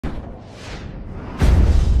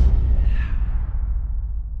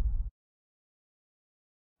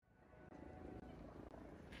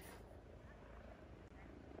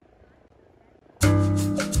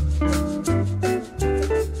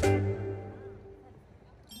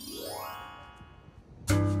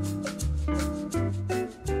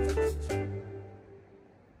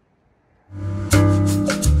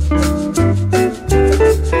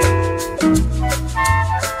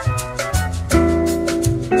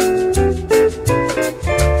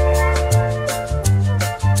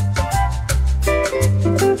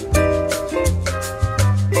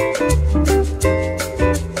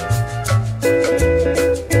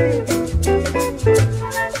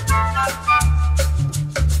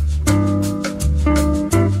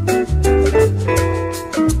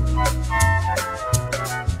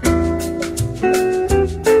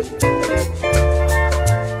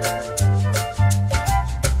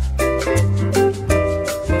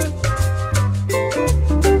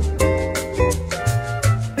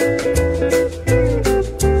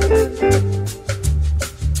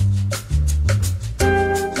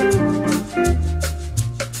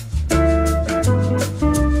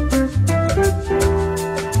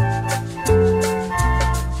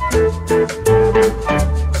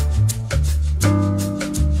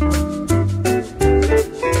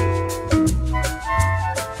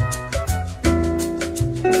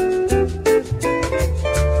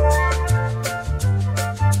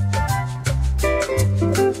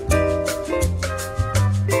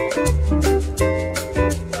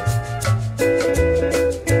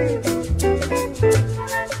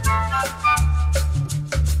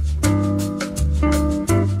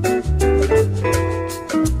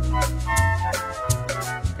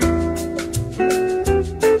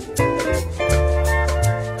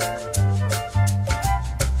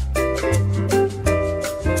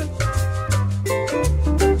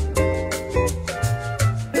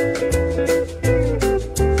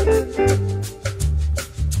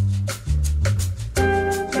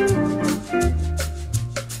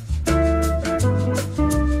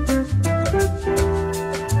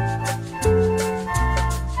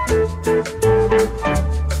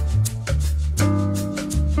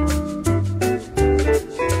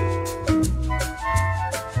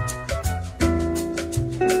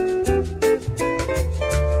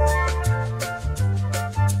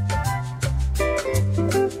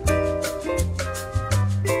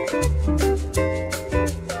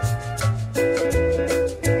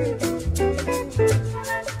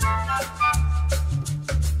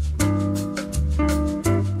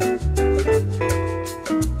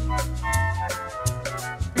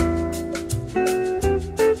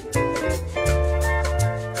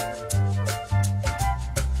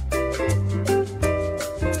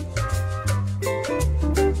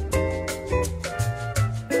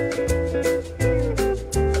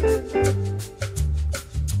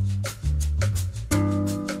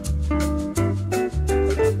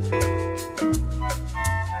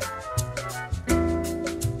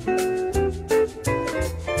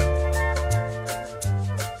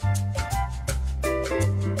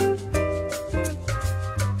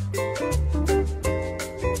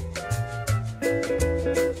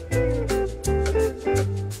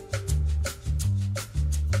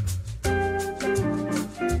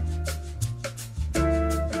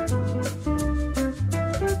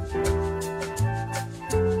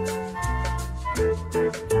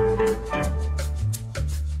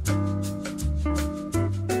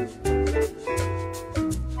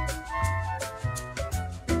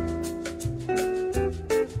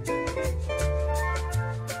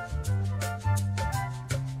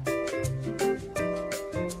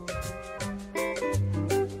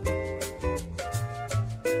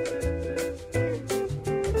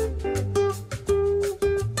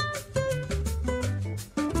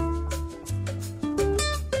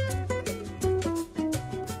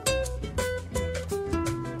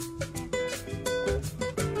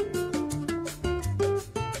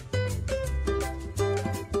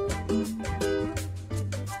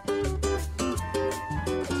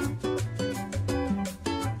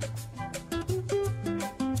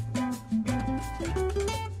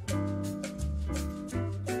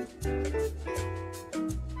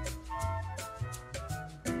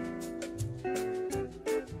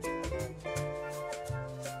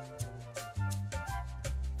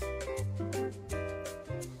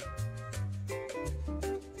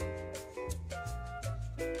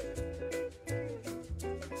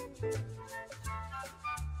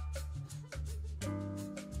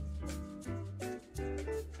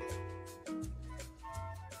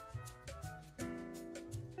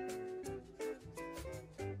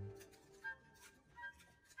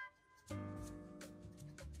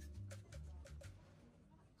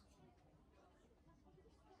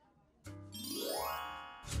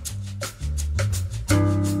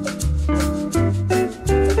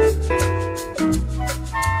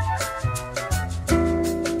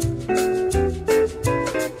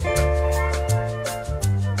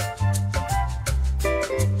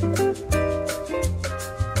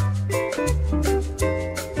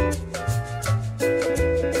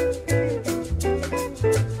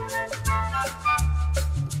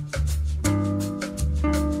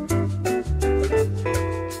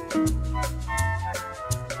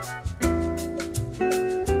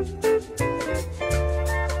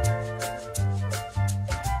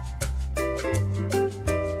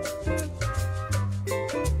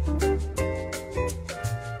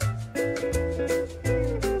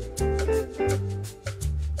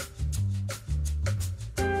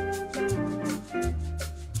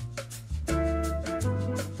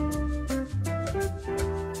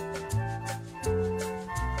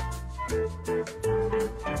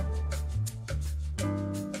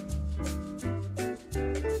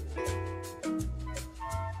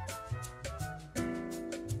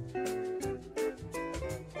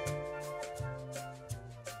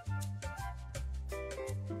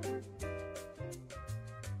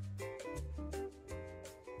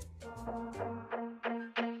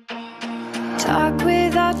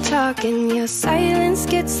without talking, your silence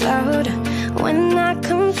gets louder. When I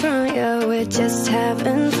confront you, we're just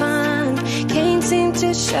having fun. Can't seem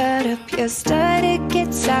to shut up, your stutter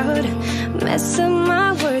gets louder. Mess up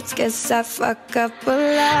my words, guess I fuck up a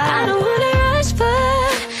lot. I don't wanna rush,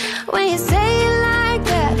 but when you say it like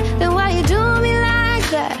that, then why you do me like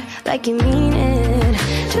that? Like you mean it.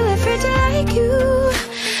 Too afraid to like you,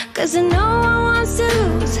 cause I know I want to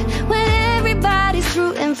lose when everybody's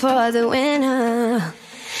rooting for the winner.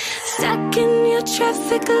 Stuck in your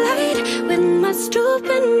traffic light with my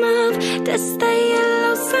stupid mouth. That's the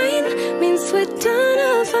yellow sign, means we're done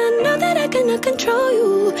off. I know that I cannot control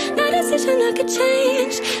you, no decision I could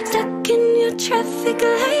change. Stuck in your traffic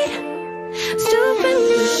light, stupid.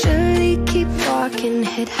 You surely keep walking,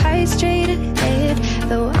 head high straight ahead,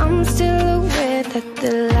 though I'm still aware that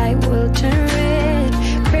the light will turn red.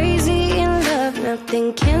 Crazy in love,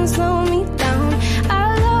 nothing can slow me down.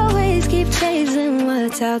 I'll always keep chasing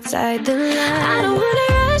what's outside the line. I don't wanna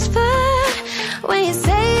rush, but when you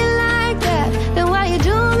say it like that, then why you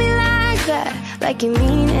do me like that? Like you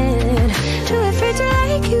mean it. Too afraid to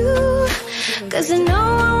like you, cause I know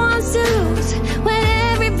I want to lose when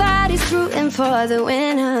everybody's rooting for the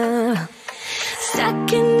winner.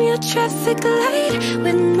 Stuck in your traffic light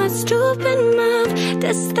with my stupid mouth.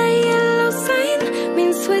 That's the yellow sign,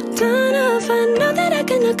 means we're done off. I know that I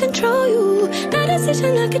cannot control you, no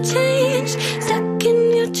decision I could change. Stuck in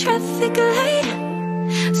your traffic light,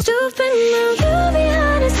 stupid mouth. You be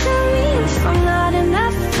honest, tell me if I'm not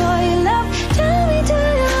enough for your love. Tell me, do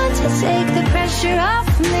you want to take the pressure off,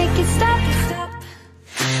 make it stop?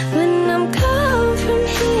 When I'm gone from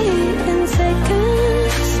here in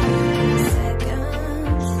seconds,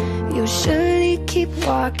 you surely keep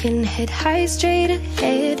walking, head high straight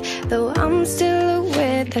ahead, though I'm still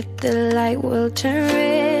aware that the light will turn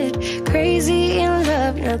red. Crazy in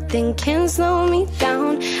love, nothing can slow me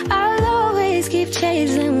down. I'll always keep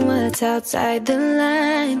chasing what's outside the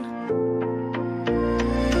line.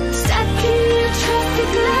 Stuck in your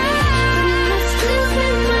traffic light.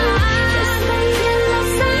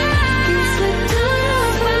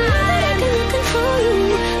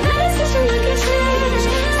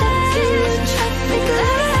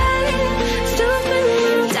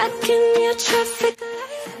 Traffic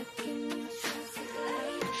light,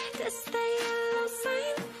 that's the yellow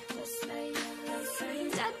sign.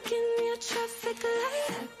 Stuck in your traffic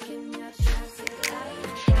light,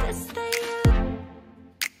 that's the yellow.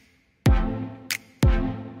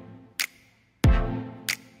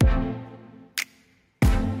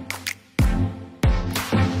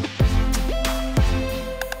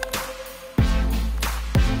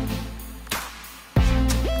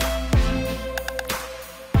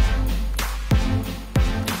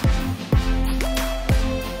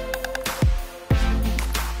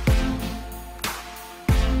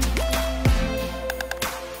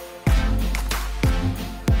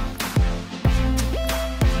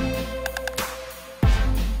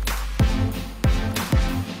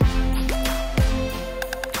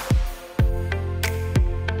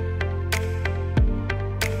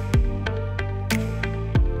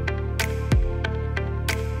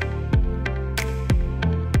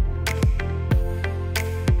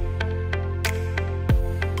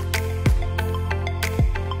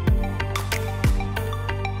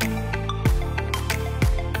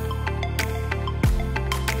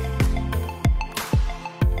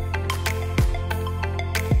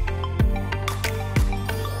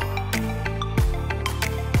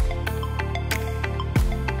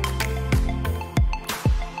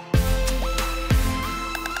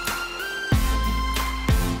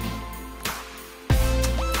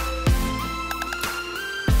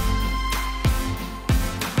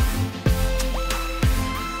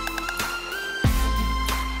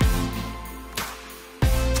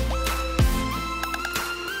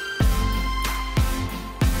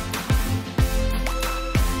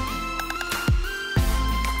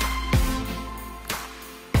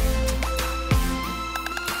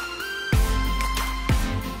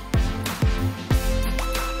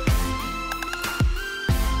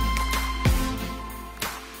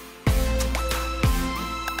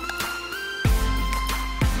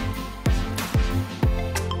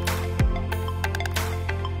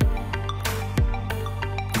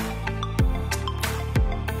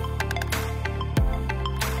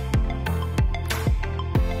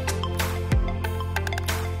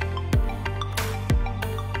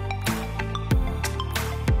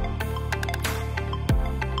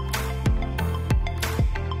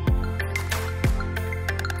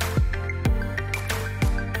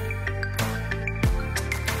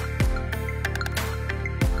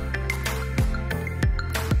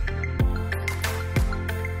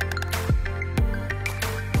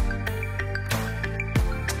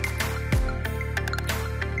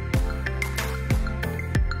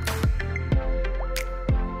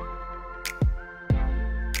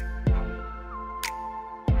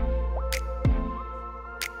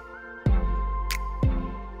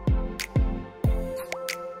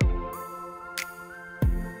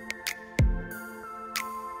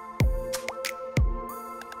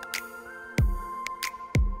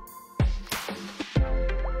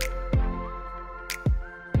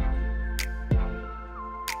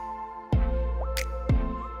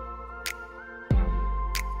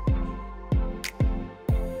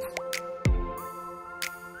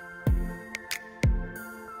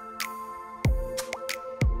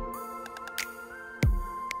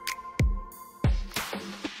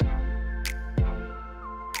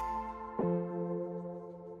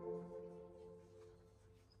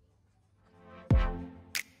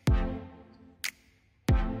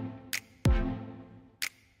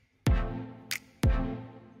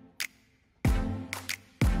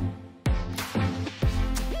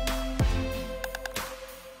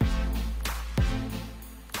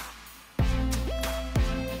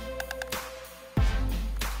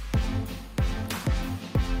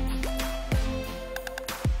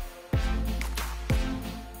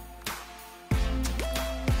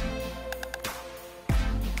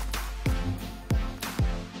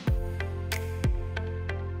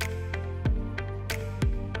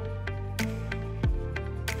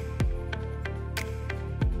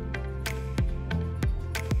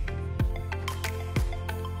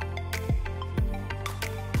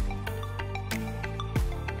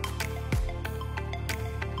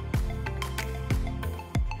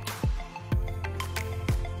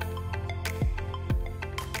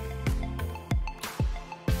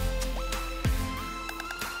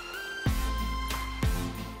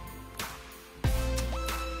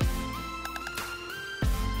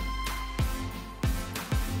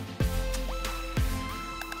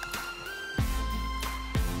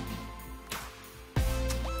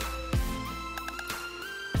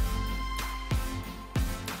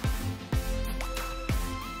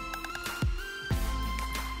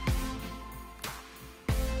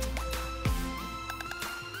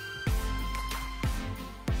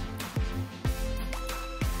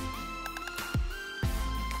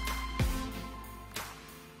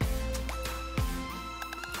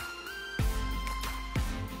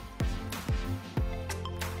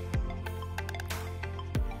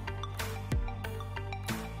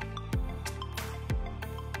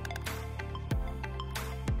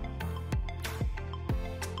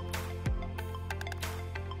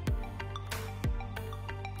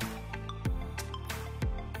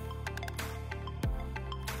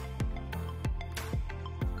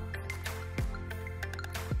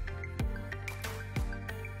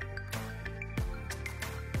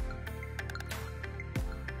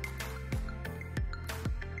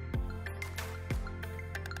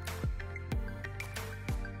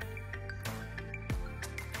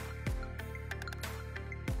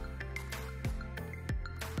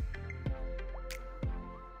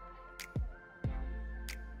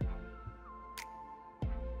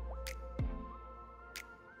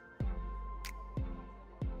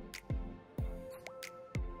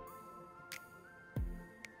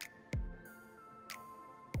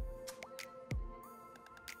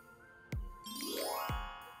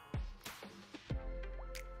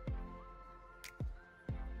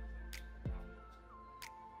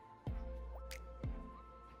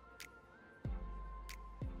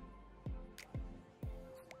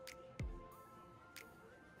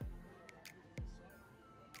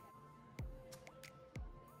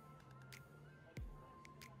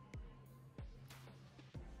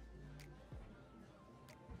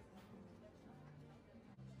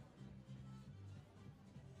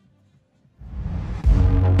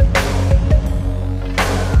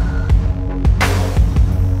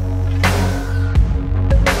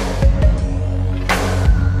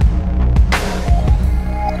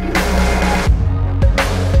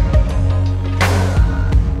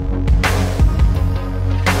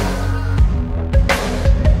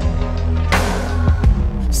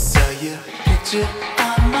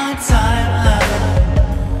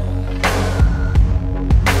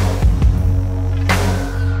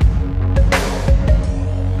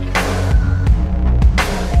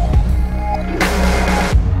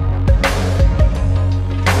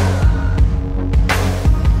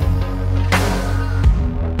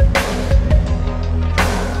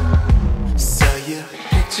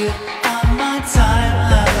 picture on my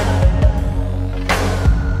timeline.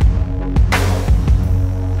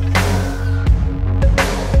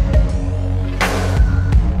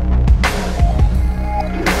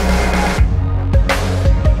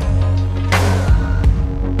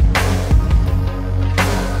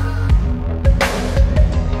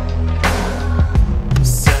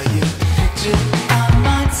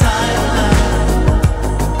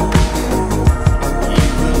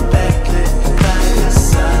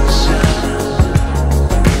 Sunshine.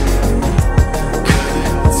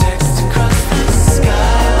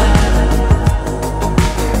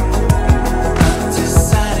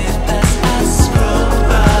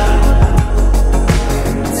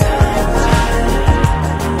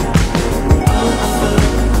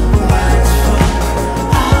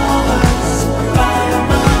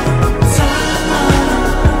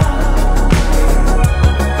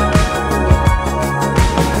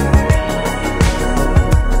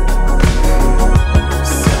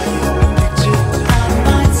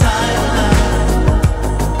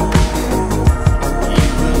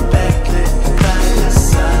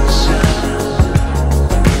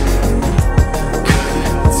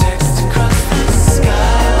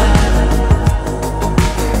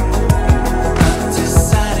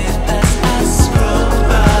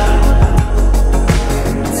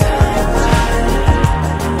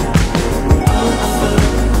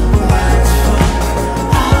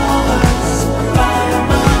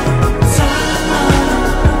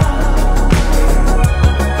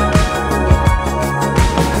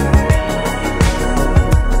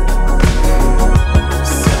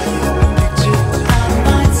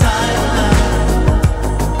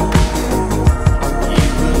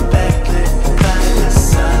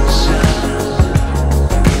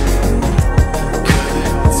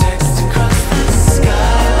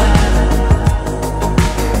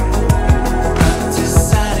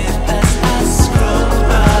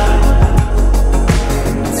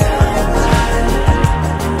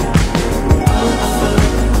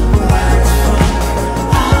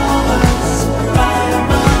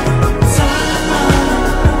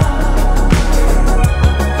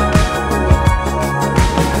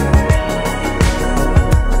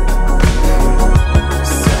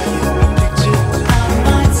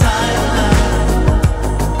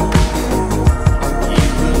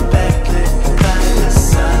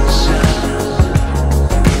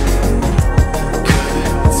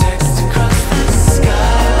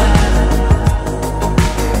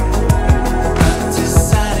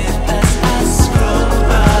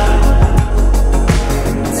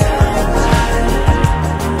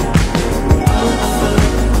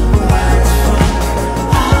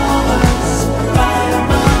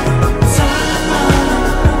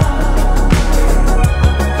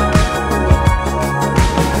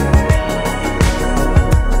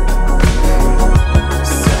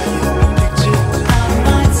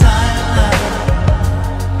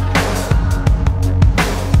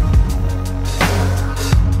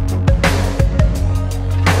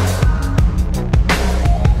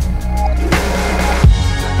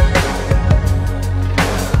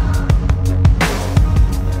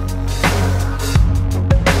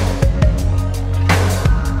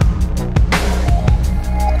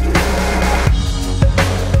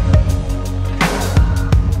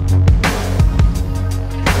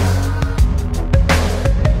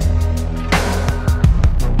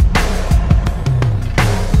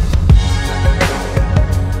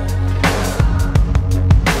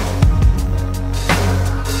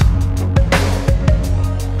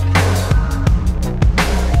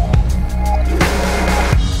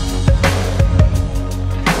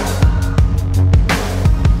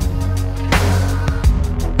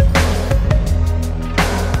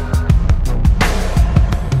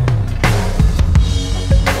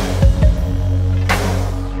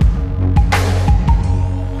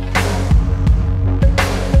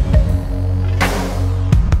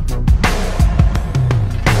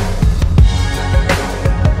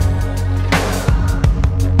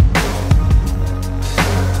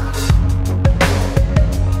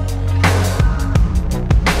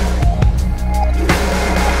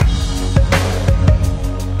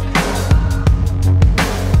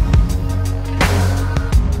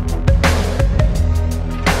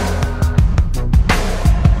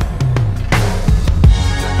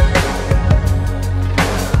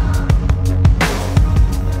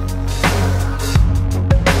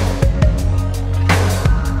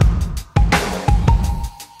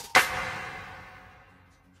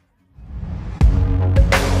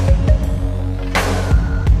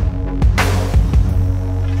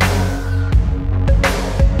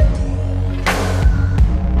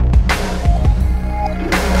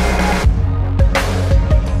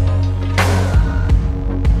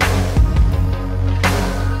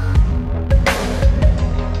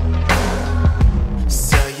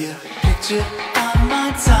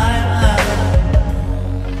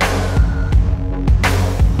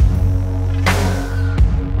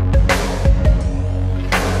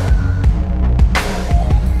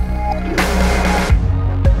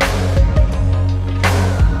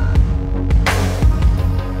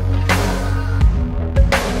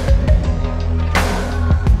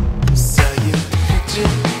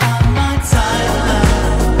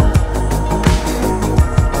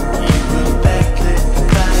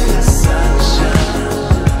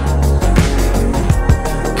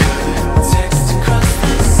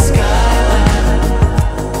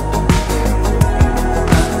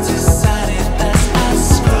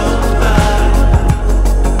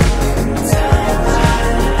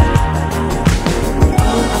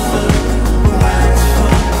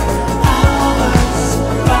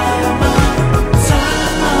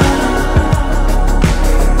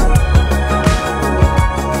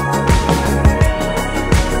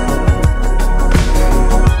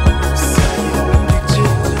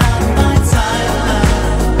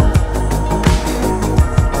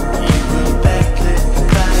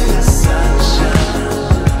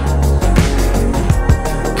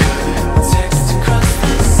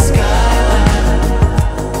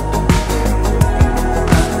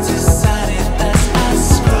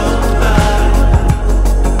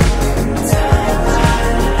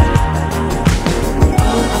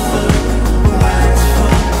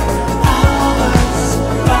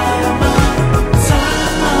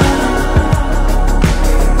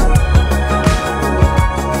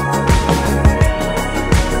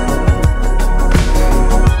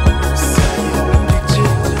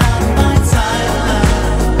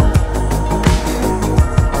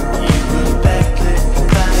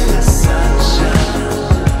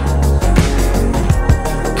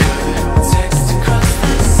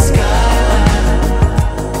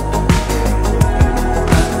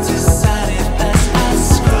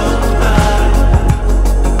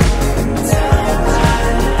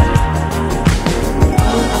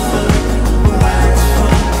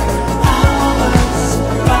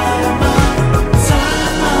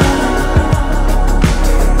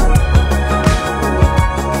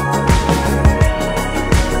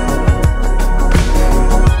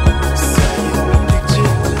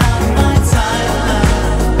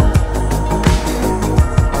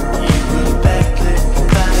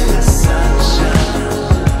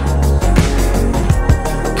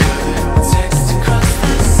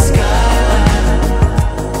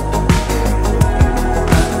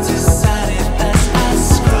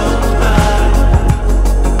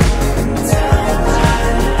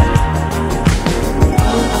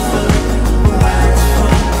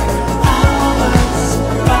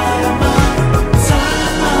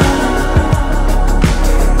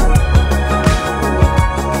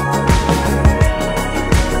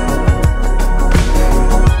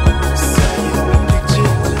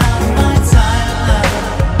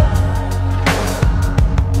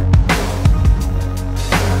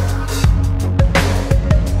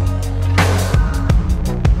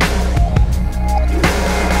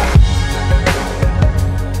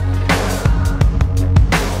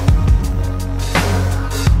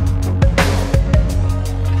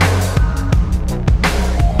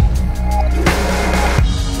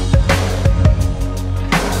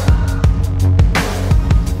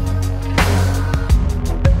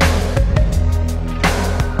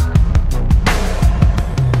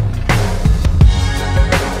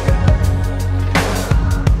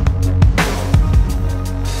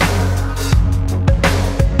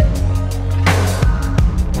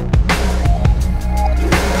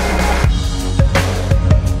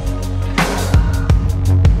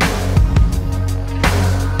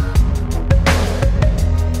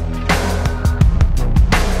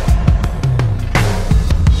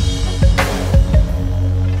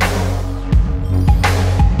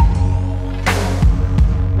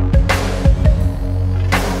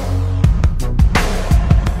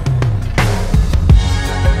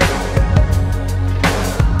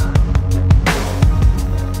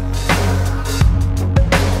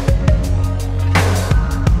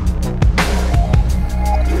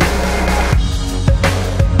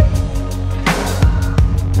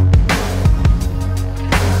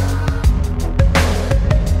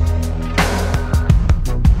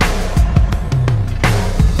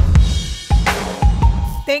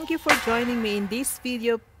 thank you for joining me in this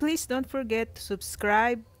video. Please don't forget to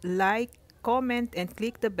subscribe, like, comment, and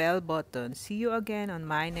click the bell button. See you again on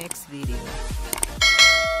my next video.